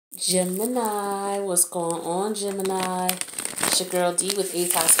Gemini, what's going on, Gemini? It's your girl D with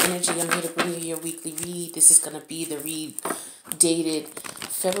 8th House Energy. I'm here to bring you your weekly read. This is going to be the read dated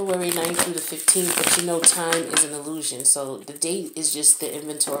February 9th through the 15th, but you know time is an illusion, so the date is just the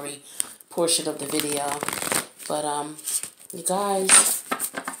inventory portion of the video. But, you guys,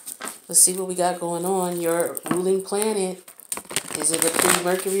 let's see what we got going on. Your ruling planet is it the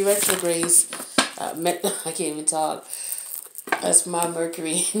pre-Mercury retrogrades. I can't even talk. That's my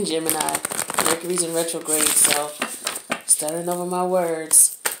Mercury in Gemini. Mercury's in retrograde, so stuttering over my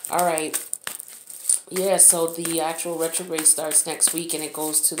words. All right. Yeah, so the actual retrograde starts next week, and it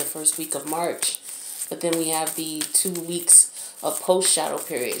goes to the first week of March. But then we have the 2 weeks of post-shadow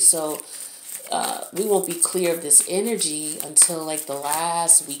period. So we won't be clear of this energy until like the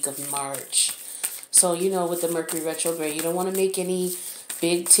last week of March. So, you know, with the Mercury retrograde, you don't want to make any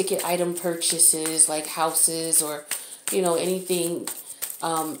big ticket item purchases like houses or, you know, anything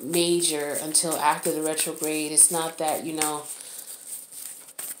major until after the retrograde. It's not that, you know,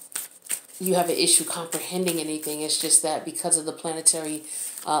 you have an issue comprehending anything. It's just that because of the planetary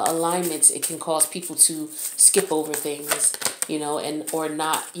alignments, it can cause people to skip over things, you know, and or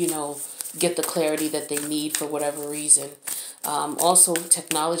not, you know, get the clarity that they need for whatever reason. Also,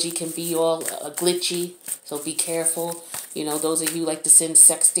 technology can be all glitchy, so be careful. You know, those of you like to send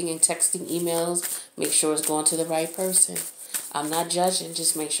sexting and texting emails, make sure it's going to the right person. I'm not judging,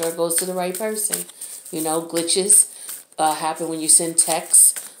 just make sure it goes to the right person. You know, glitches happen when you send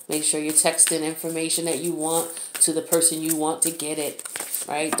texts. Make sure you're texting information that you want to the person you want to get it,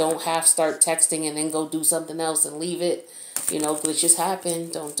 right? Don't start texting and then go do something else and leave it. You know, glitches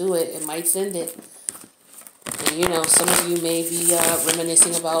happen. Don't do it. It might send it. And, you know, some of you may be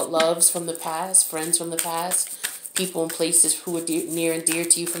reminiscing about loves from the past, friends from the past, people and places who are near and dear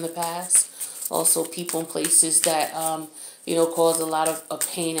to you from the past. Also, people and places that, you know, cause a lot of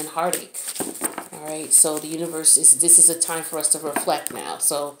pain and heartache. All right, so the universe this is a time for us to reflect now.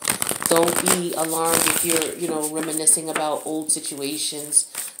 So don't be alarmed if you're, you know, reminiscing about old situations,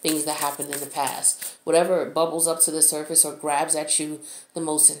 things that happened in the past. Whatever bubbles up to the surface or grabs at you the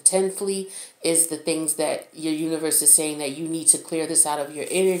most intensely is the things that your universe is saying that you need to clear this out of your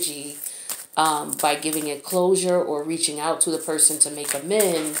energy by giving it closure or reaching out to the person to make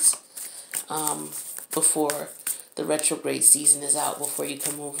amends before the retrograde season is out, before you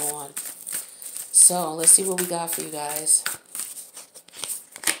can move on. So let's see what we got for you guys.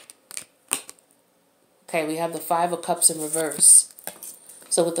 Okay, we have the 5 of Cups in reverse.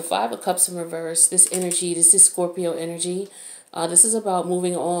 So with the 5 of Cups in reverse, this energy, this is Scorpio energy. This is about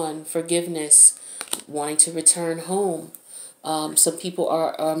moving on, forgiveness, wanting to return home. Some people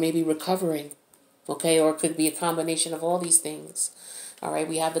are maybe recovering, okay, or it could be a combination of all these things. All right,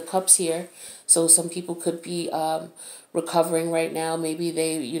 we have the cups here. So some people could be recovering right now. Maybe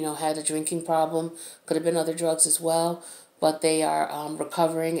they, you know, had a drinking problem. Could have been other drugs as well. But they are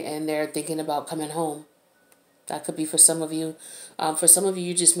recovering and they're thinking about coming home. That could be for some of you. For some of you,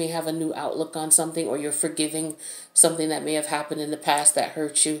 you just may have a new outlook on something, or you're forgiving something that may have happened in the past that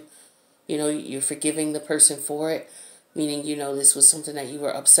hurt you. You know, you're forgiving the person for it. Meaning, you know, this was something that you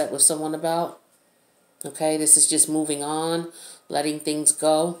were upset with someone about. Okay, this is just moving on, letting things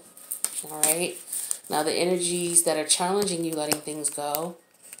go. All right. Now the energies that are challenging you letting things go.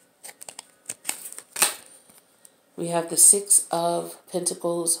 We have the 6 of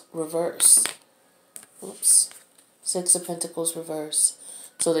Pentacles reverse. Oops. 6 of Pentacles reverse.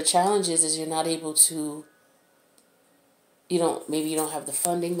 So the challenge is you're not able to, maybe you don't have the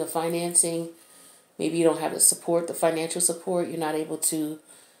funding, the financing. Maybe you don't have the support, the financial support. You're not able to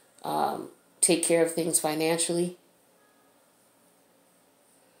take care of things financially.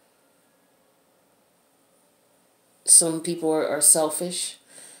 Some people are selfish.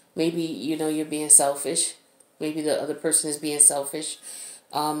 Maybe, you know, you're being selfish. Maybe the other person is being selfish.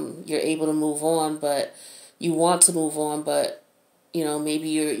 You're able to move on, but you want to move on, but, you know, maybe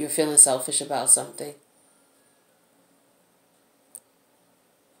you're feeling selfish about something.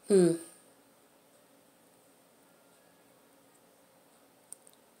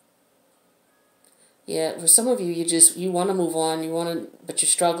 Yeah, for some of you, you want to move on, but you're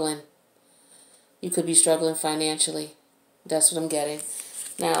struggling. You could be struggling financially. That's what I'm getting.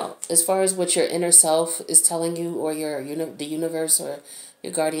 Now, as far as what your inner self is telling you, or the universe, or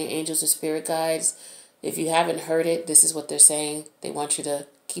your guardian angels or spirit guides, if you haven't heard it, this is what they're saying. They want you to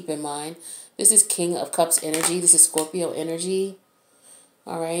keep in mind. This is King of Cups energy. This is Scorpio energy.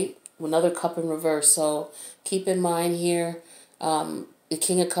 All right. Another cup in reverse. So keep in mind here, the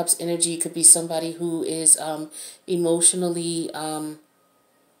King of Cups energy could be somebody who is emotionally,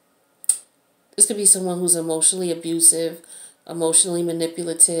 this could be someone who's emotionally abusive, emotionally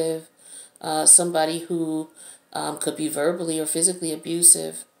manipulative, somebody who could be verbally or physically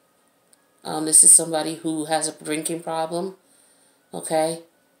abusive. This is somebody who has a drinking problem, okay?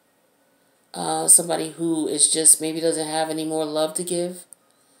 Somebody who is just maybe doesn't have any more love to give.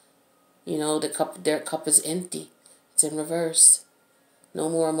 You know, their cup is empty. It's in reverse. No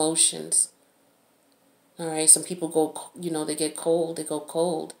more emotions. All right, some people go, they get cold. They go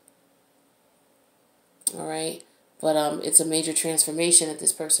cold. All right, but it's a major transformation that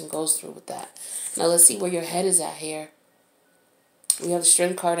this person goes through with that. Now let's see where your head is at here. We have the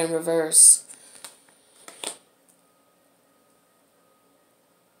Strength card in reverse.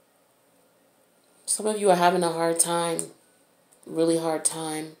 Some of you are having a hard time, really hard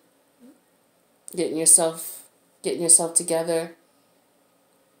time, getting yourself together.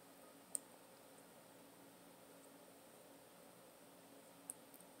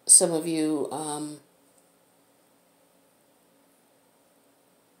 Some of you,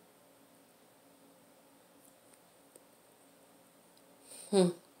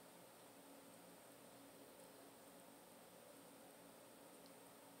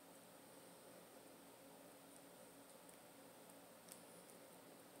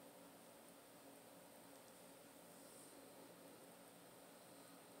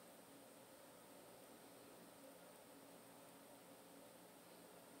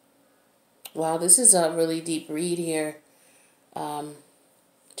 Wow, this is a really deep read here,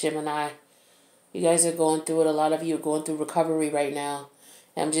 Gemini. You guys are going through it. A lot of you are going through recovery right now.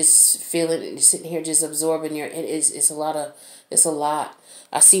 I'm just feeling, sitting here, just absorbing it's a lot.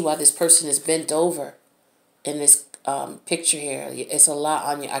 I see why this person is bent over in this picture here. It's a lot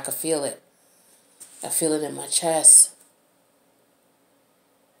on you. I can feel it. I feel it in my chest.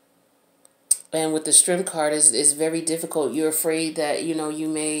 And with the Strength card, it's very difficult. You're afraid that, you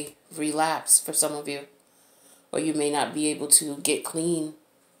may relapse for some of you. Or you may not be able to get clean.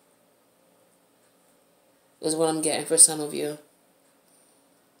 Is what I'm getting for some of you.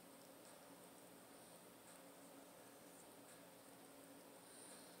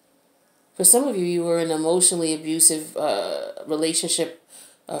 For some of you, you were in an emotionally abusive relationship,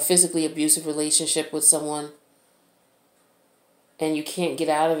 a physically abusive relationship with someone. And you can't get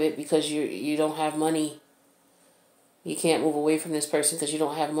out of it because you don't have money. You can't move away from this person because you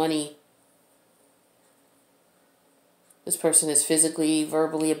don't have money. This person is physically,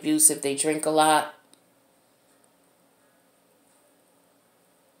 verbally abusive. They drink a lot.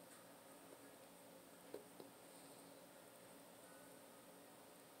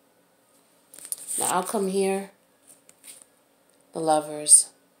 Now I'll come here. The Lovers.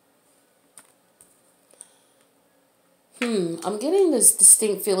 I'm getting this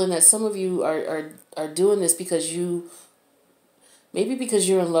distinct feeling that some of you are doing this because maybe because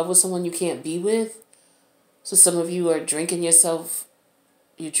you're in love with someone you can't be with. So some of you are drinking yourself.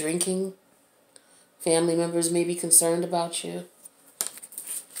 You're drinking. Family members may be concerned about you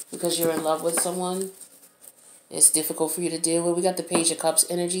because you're in love with someone. It's difficult for you to deal with. We got the Page of Cups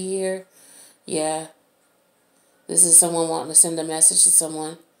energy here. Yeah. This is someone wanting to send a message to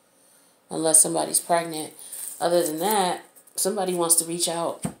someone. Unless somebody's pregnant. Other than that, somebody wants to reach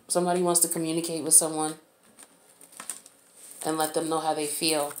out. Somebody wants to communicate with someone. And let them know how they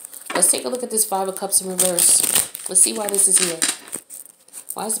feel. Let's take a look at this Five of Cups in reverse. Let's see why this is here.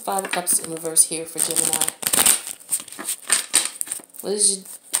 Why is the Five of Cups in reverse here for Gemini?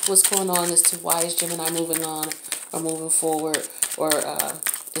 What's going on as to why is Gemini moving on or moving forward? Or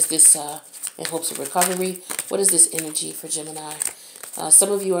is this in hopes of recovery? What is this energy for Gemini?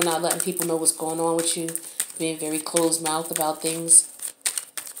 Some of you are not letting people know what's going on with you. Being very closed-mouthed about things.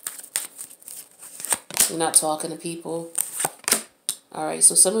 You're not talking to people. All right,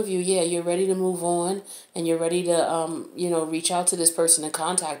 so some of you, yeah, you're ready to move on. And you're ready to, reach out to this person and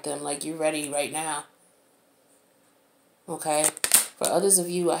contact them. Like, you're ready right now. Okay? For others of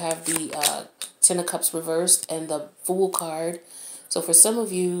you, I have the Ten of Cups reversed and the Fool card. So for some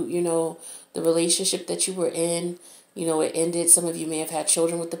of you, the relationship that you were in, it ended. Some of you may have had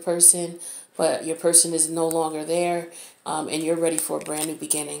children with the person, but your person is no longer there, and you're ready for a brand new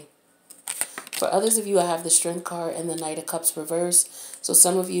beginning. For others of you, I have the Strength card and the Knight of Cups reverse. So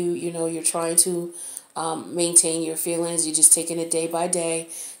some of you, you're trying to maintain your feelings. You're just taking it day by day.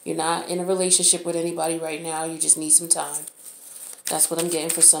 You're not in a relationship with anybody right now. You just need some time. That's what I'm getting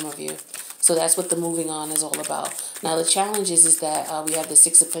for some of you. So that's what the moving on is all about. Now the challenge is that we have the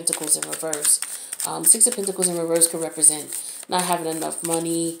Six of Pentacles in reverse. Six of Pentacles in reverse could represent not having enough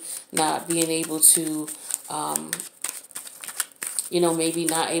money, not being able to, maybe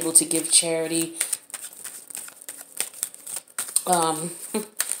not able to give charity.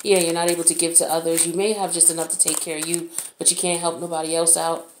 Yeah, you're not able to give to others. You may have just enough to take care of you, but you can't help nobody else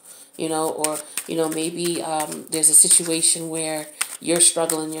out, or, maybe there's a situation where you're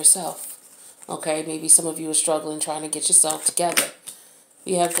struggling yourself. Okay, maybe some of you are struggling trying to get yourself together.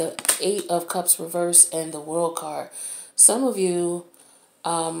 We have the Eight of Cups reverse and the World card. Some of you,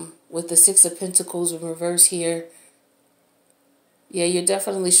 with the Six of Pentacles in reverse here, yeah, you're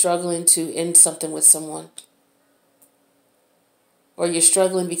definitely struggling to end something with someone. Or you're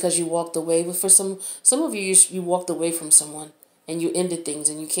struggling because you walked away. But for some of you, you walked away from someone and you ended things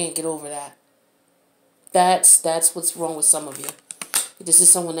and you can't get over that. That's what's wrong with some of you. This is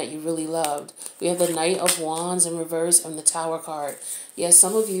someone that you really loved. We have the Knight of Wands in reverse and the Tower card. Yeah,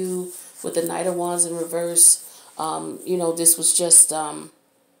 some of you with the Knight of Wands in reverse, this was just,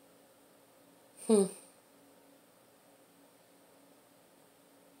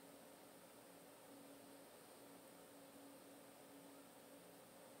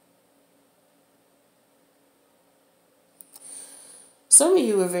 Some of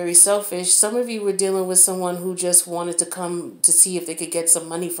you were very selfish. Some of you were dealing with someone who just wanted to come to see if they could get some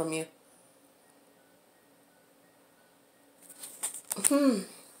money from you.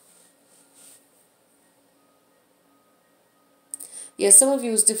 Yeah, some of you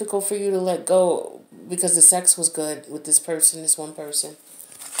it was difficult for you to let go because the sex was good with this person, this one person.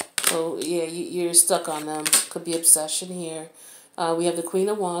 So, yeah, you're stuck on them. Could be obsession here. We have the Queen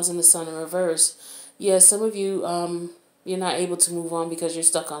of Wands and the Sun in reverse. Yeah, some of you, you're not able to move on because you're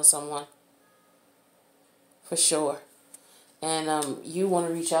stuck on someone. For sure. And you want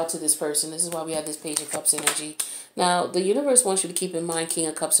to reach out to this person. This is why we have this Page of Cups energy. Now, the universe wants you to keep in mind King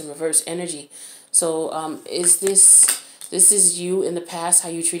of Cups in reverse energy. So, is this is you in the past, how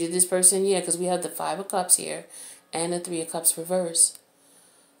you treated this person? Yeah, because we have the Five of Cups here and the Three of Cups reverse.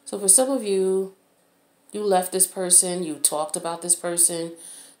 So for some of you, you left this person, you talked about this person.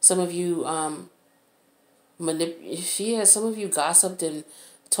 Some of you, some of you gossiped and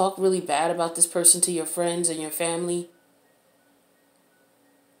talked really bad about this person to your friends and your family.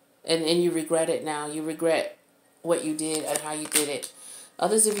 And you regret it now. You regret what you did and how you did it.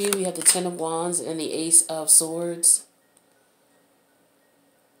 Others of you, we have the Ten of Wands and the Ace of Swords.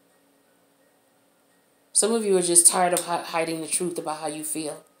 Some of you are just tired of hiding the truth about how you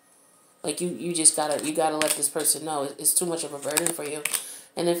feel. Like you just gotta let this person know it's too much of a burden for you.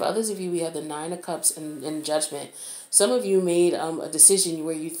 And then for others of you, we have the Nine of Cups and Judgment. Some of you made a decision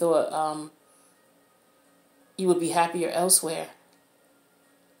where you thought you would be happier elsewhere.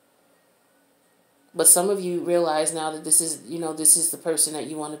 But some of you realize now that this is the person that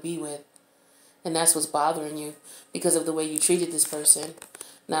you want to be with. And that's what's bothering you because of the way you treated this person.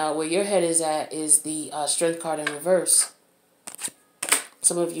 Now, where your head is at is the Strength card in reverse.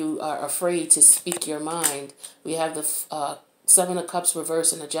 Some of you are afraid to speak your mind. We have the Seven of Cups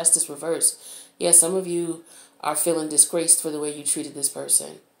reverse and the Justice reverse. Yeah, some of you are feeling disgraced for the way you treated this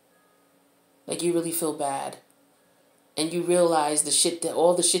person. Like you really feel bad. And you realize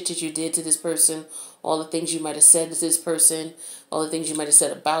all the shit that you did to this person, all the things you might have said to this person, all the things you might have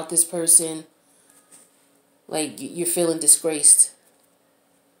said about this person. Like you're feeling disgraced.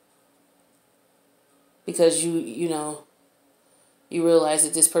 Because you realize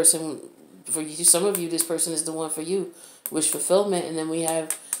that this person, for you, some of you, this person is the one for you. Wish fulfillment. And then we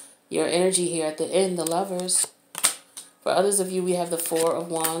have your energy here at the end, the Lovers. For others of you, we have the Four of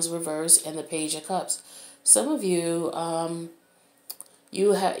Wands reverse and the Page of Cups. Some of you,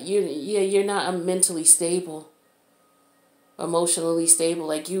 you're not mentally stable, emotionally stable.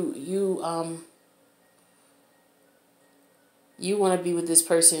 Like you want to be with this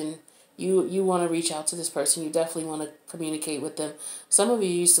person. You want to reach out to this person. You definitely want to communicate with them. Some of you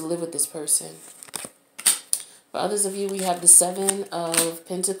used to live with this person. For others of you, we have the Seven of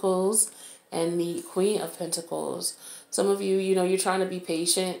Pentacles and the Queen of Pentacles. Some of you, you're trying to be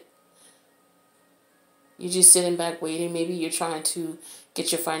patient. You're just sitting back waiting. Maybe you're trying to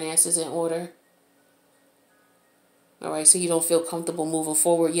get your finances in order. All right, so you don't feel comfortable moving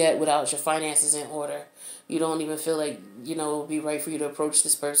forward yet without your finances in order. You don't even feel like, it would be right for you to approach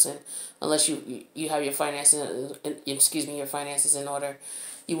this person unless you have your finances, your finances in order.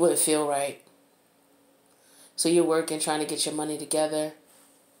 You wouldn't feel right. So you're working, trying to get your money together.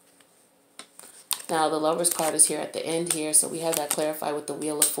 Now, the Lover's card is here at the end here, so we have that clarified with the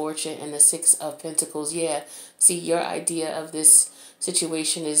Wheel of Fortune and the Six of Pentacles. Yeah, see, your idea of this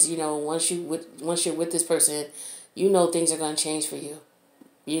situation is, once you're with this person, things are going to change for you.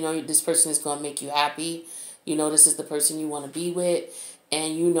 This person is going to make you happy. This is the person you want to be with,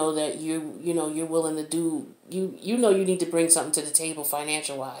 and that you're willing to do. You need to bring something to the table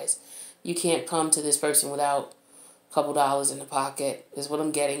financial wise. You can't come to this person without a couple dollars in the pocket, is what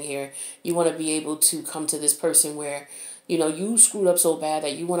I'm getting here. You want to be able to come to this person where You know, you screwed up so bad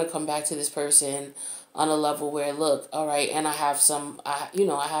that you want to come back to this person on a level where, look, all right, and I have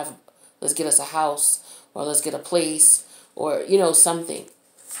let's get us a house, or let's get a place, or, something.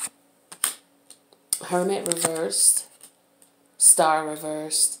 Hermit reversed. Star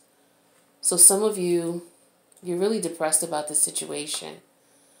reversed. So some of you, you're really depressed about this situation.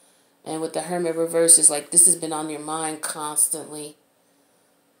 And with the Hermit reverse, it's like this has been on your mind constantly.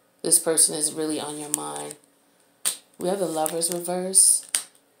 This person is really on your mind. We have the Lovers reverse,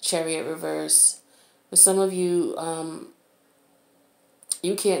 Chariot reverse. For some of you,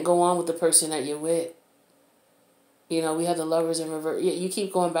 you can't go on with the person that you're with. You know, we have the Lovers in reverse. You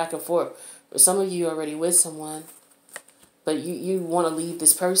keep going back and forth. For some of you, you're already with someone, but you want to leave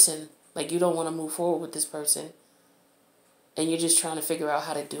this person. Like, you don't want to move forward with this person. And you're just trying to figure out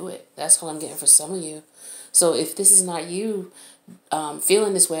how to do it. That's what I'm getting for some of you. So if this is not you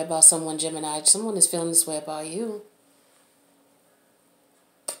feeling this way about someone, Gemini, someone is feeling this way about you.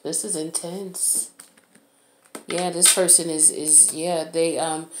 This is intense. Yeah, this person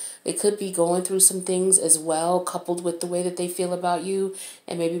they could be going through some things as well, coupled with the way that they feel about you.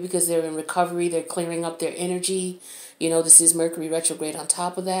 And maybe because they're in recovery, they're clearing up their energy. You know, this is Mercury retrograde on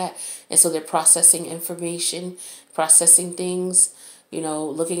top of that. And so they're processing information, processing things,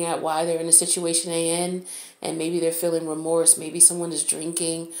 looking at why they're in the situation they're in. And maybe they're feeling remorse. Maybe someone is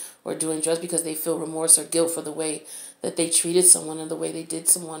drinking or doing drugs because they feel remorse or guilt for the way that they treated someone or the way they did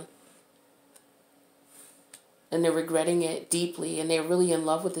someone. And they're regretting it deeply, and they're really in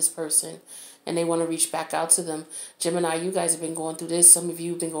love with this person, and they want to reach back out to them. Gemini, you guys have been going through this. Some of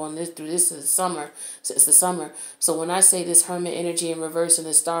you have been going through this since the summer. So when I say this Hermit energy in reverse and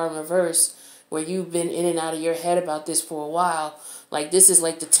the Star in reverse, where you've been in and out of your head about this for a while, like this is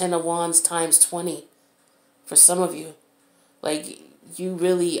like the 10 of Wands times 20 for some of you. Like, you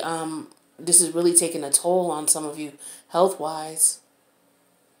really, this is really taking a toll on some of you health-wise.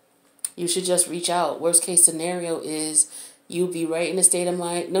 You should just reach out. Worst case scenario is you'll be right in a state of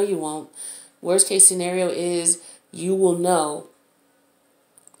mind. No, you won't. Worst case scenario is you will know.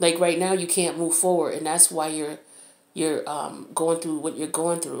 Like right now, you can't move forward, and that's why you're going through what you're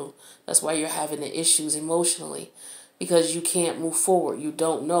going through. That's why you're having the issues emotionally, because you can't move forward. You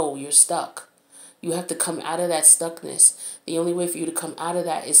don't know. You're stuck. You have to come out of that stuckness. The only way for you to come out of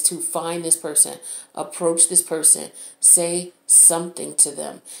that is to find this person, approach this person, say something to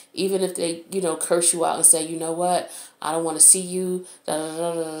them. Even if they, curse you out and say, you know what, I don't want to see you, da da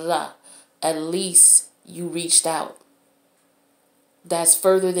da da da da. At least you reached out. That's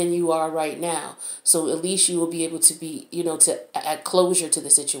further than you are right now. So at least you will be able to be, to add closure to the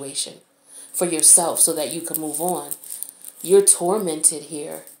situation for yourself so that you can move on. You're tormented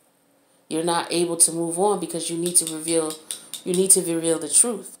here. You're not able to move on because you need to reveal the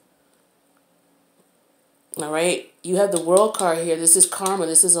truth. All right? You have the World card here. This is karma.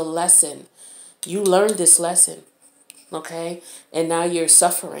 This is a lesson. You learned this lesson. Okay? And now you're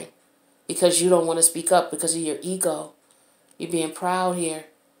suffering because you don't want to speak up because of your ego. You're being proud here.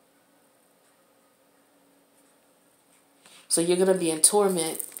 So you're going to be in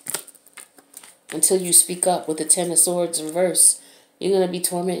torment until you speak up with the 10 of Swords reverse. You're going to be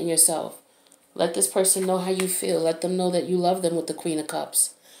tormenting yourself. Let this person know how you feel. Let them know that you love them with the Queen of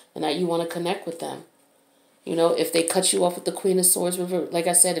Cups and that you want to connect with them. If they cut you off with the Queen of Swords reverse, like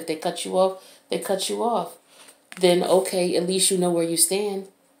I said, if they cut you off, they cut you off. Then, okay, at least you know where you stand.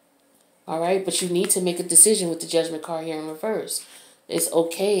 All right? But you need to make a decision with the Judgment card here in reverse. It's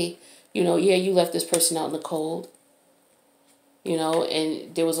okay. Yeah, you left this person out in the cold.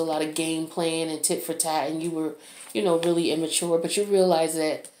 And there was a lot of game playing and tit for tat, and you were, really immature. But you realize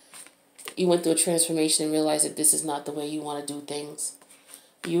that you went through a transformation and realized that this is not the way you want to do things.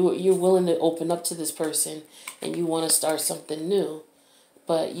 You're willing to open up to this person and you want to start something new.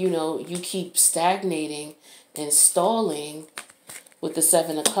 But, you keep stagnating and stalling with the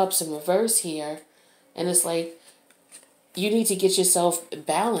 7 of Cups in reverse here. And it's like, you need to get yourself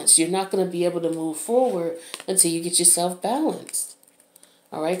balanced. You're not going to be able to move forward until you get yourself balanced.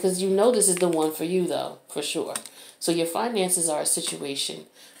 All right? Because this is the one for you, though, for sure. So your finances are a situation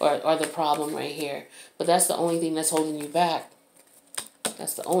or are the problem right here. But that's the only thing that's holding you back.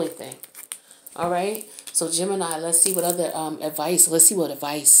 That's the only thing. All right? So Gemini, let's see what other advice. Let's see what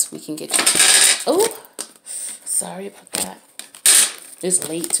advice we can get you. Oh, sorry about that. It's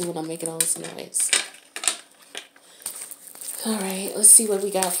late, too, and I'm making all this noise. All right, let's see what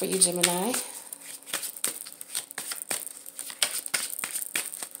we got for you, Gemini.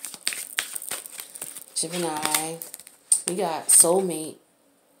 Gemini, we got soulmate.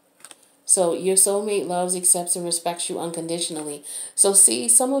 So your soulmate loves, accepts, and respects you unconditionally. So see,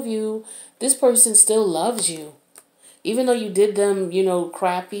 some of you, this person still loves you. Even though you did them, you know,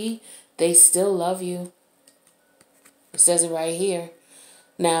 crappy, they still love you. It says it right here.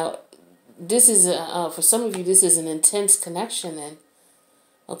 Now, this is, for some of you, this is an intense connection then.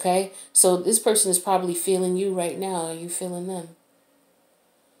 Okay? So this person is probably feeling you right now. Are you feeling them?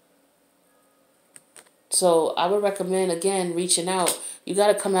 So I would recommend, again, reaching out. You got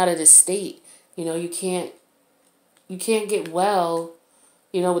to come out of this state. You know, you can't get well,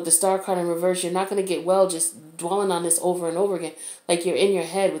 you know, with the star card in reverse. You're not going to get well just dwelling on this over and over again. Like you're in your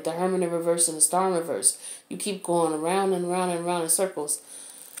head with the Hermit in reverse and the star in reverse. You keep going around and around and around in circles.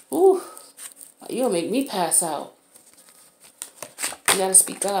 Ooh, you'll make me pass out. You got to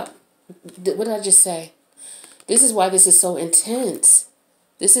speak up. What did I just say? This is why this is so intense.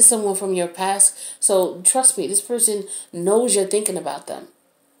 This is someone from your past. So trust me, this person knows you're thinking about them.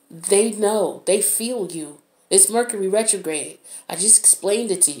 They know. They feel you. It's Mercury retrograde. I just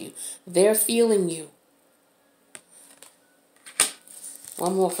explained it to you. They're feeling you.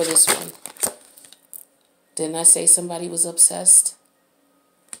 One more for this one. Didn't I say somebody was obsessed?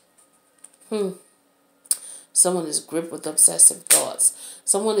 Someone is gripped with obsessive thoughts.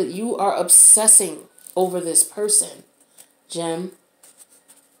 Someone that you are obsessing over this person. Gem.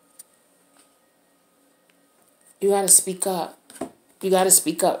 You got to speak up. You got to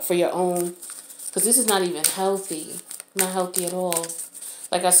speak up for your own. Because this is not even healthy. Not healthy at all.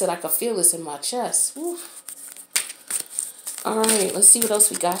 Like I said, I could feel this in my chest. Oof. All right, let's see what else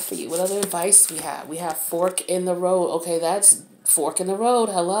we got for you. What other advice we have? We have fork in the road. Okay, that's fork in the road.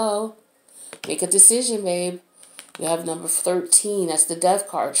 Hello. Make a decision, babe. We have number 13. That's the death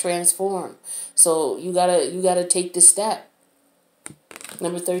card. Transform. So you gotta take this step.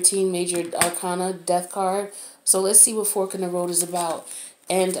 Number 13, major arcana, death card. So let's see what fork in the road is about.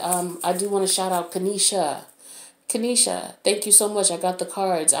 And I do want to shout out Kanisha. Kanisha, thank you so much. I got the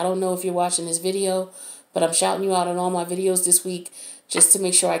cards. I don't know if you're watching this video, but I'm shouting you out on all my videos this week just to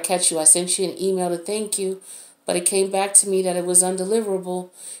make sure I catch you. I sent you an email to thank you, but it came back to me that it was undeliverable,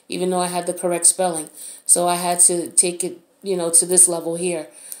 even though I had the correct spelling. So I had to take it, you know, to this level here.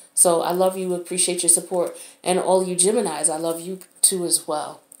 So I love you, appreciate your support. And all you Geminis, I love you too as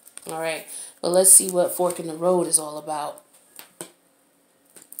well. All right. But let's see what fork in the road is all about.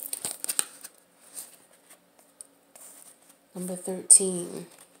 Number 13.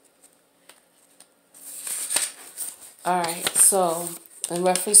 All right. So in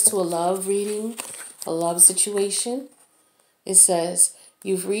reference to a love reading, a love situation, it says,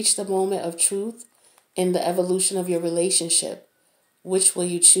 you've reached the moment of truth in the evolution of your relationship. Which will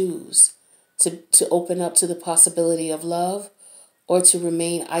you choose? To open up to the possibility of love, or to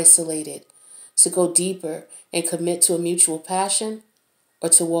remain isolated? To go deeper and commit to a mutual passion, or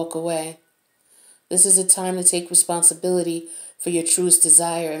to walk away? This is a time to take responsibility for your truest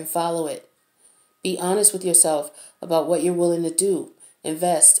desire and follow it. Be honest with yourself about what you're willing to do,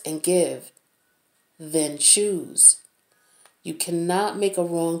 invest, and give. Then choose. You cannot make a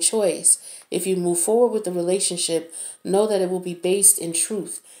wrong choice. If you move forward with the relationship, know that it will be based in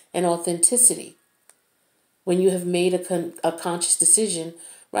truth and authenticity. When you have made a conscious decision,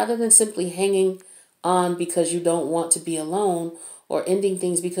 rather than simply hanging on because you don't want to be alone, or ending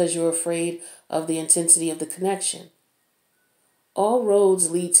things because you're afraid of the intensity of the connection. All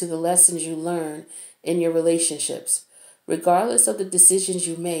roads lead to the lessons you learn in your relationships. Regardless of the decisions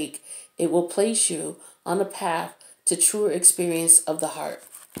you make, it will place you on a path to truer experience of the heart.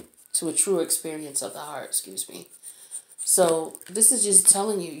 To a truer experience of the heart, excuse me. So this is just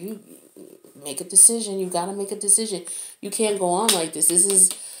telling you, you make a decision. You got to make a decision. You can't go on like this.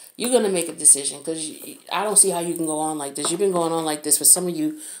 You're going to make a decision, because I don't see how you can go on like this. You've been going on like this for some of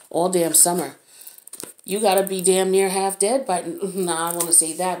you all damn summer. You got to be damn near half dead by, nah, I want to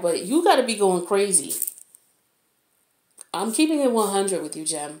say that, but you got to be going crazy. I'm keeping it 100 with you,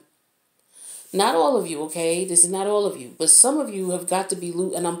 Gem. Not all of you, okay? This is not all of you. But some of you have got to be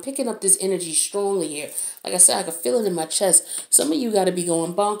loose. And I'm picking up this energy strongly here. Like I said, I can feel it in my chest. Some of you got to be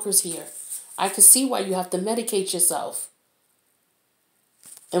going bonkers here. I can see why you have to medicate yourself.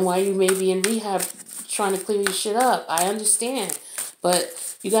 And why you may be in rehab trying to clear your shit up. I understand.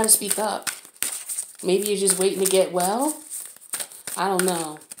 But you got to speak up. Maybe you're just waiting to get well. I don't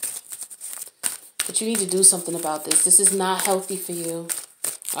know. But you need to do something about this. This is not healthy for you.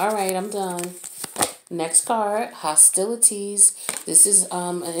 All right, I'm done. Next card, hostilities. This is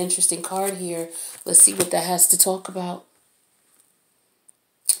an interesting card here. Let's see what that has to talk about.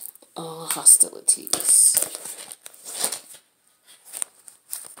 Hostilities.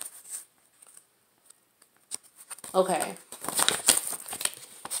 Okay.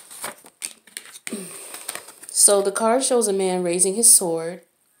 So the card shows a man raising his sword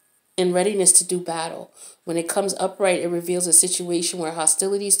in readiness to do battle. When it comes upright, it reveals a situation where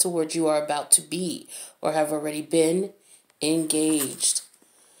hostilities towards you are about to be or have already been engaged.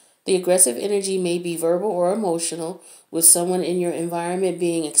 The aggressive energy may be verbal or emotional, with someone in your environment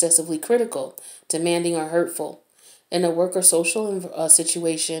being excessively critical, demanding, or hurtful. In a work or social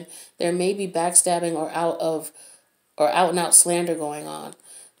situation, there may be backstabbing or out and out slander going on.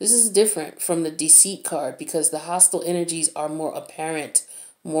 This is different from the deceit card because the hostile energies are more apparent,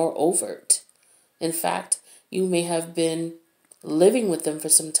 more overt. In fact, you may have been living with them for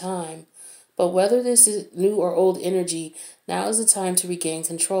some time. But whether this is new or old energy, now is the time to regain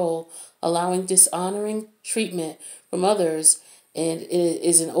control, allowing dishonoring treatment from others, and it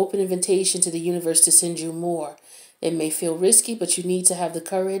is an open invitation to the universe to send you more. It may feel risky, but you need to have the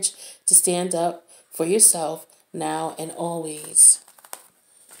courage to stand up for yourself now and always.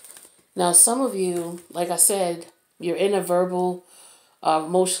 Now, some of you, like I said, you're in a verbal,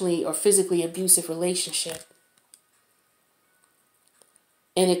 emotionally, or physically abusive relationship.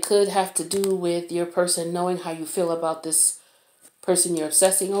 And it could have to do with your person knowing how you feel about this person you're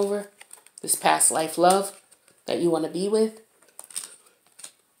obsessing over, this past life love that you want to be with.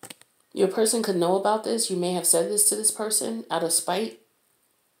 Your person could know about this. You may have said this to this person out of spite.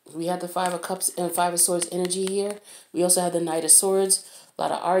 We have the Five of Cups and Five of Swords energy here. We also have the Knight of Swords, a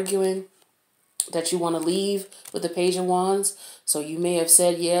lot of arguing that you want to leave with the Page of Wands. So you may have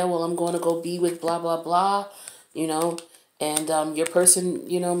said, yeah, well, I'm going to go be with blah, blah, blah, and your person,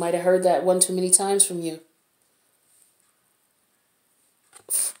 might have heard that one too many times from you.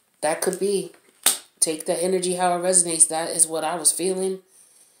 That could be. Take that energy how it resonates. That is what I was feeling.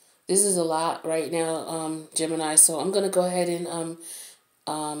 This is a lot right now, Gemini. So I'm going to go ahead and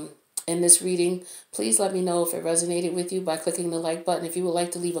end this reading. Please let me know if it resonated with you by clicking the like button. If you would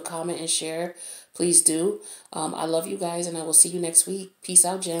like to leave a comment and share, please do. I love you guys, and I will see you next week. Peace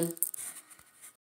out, Gem.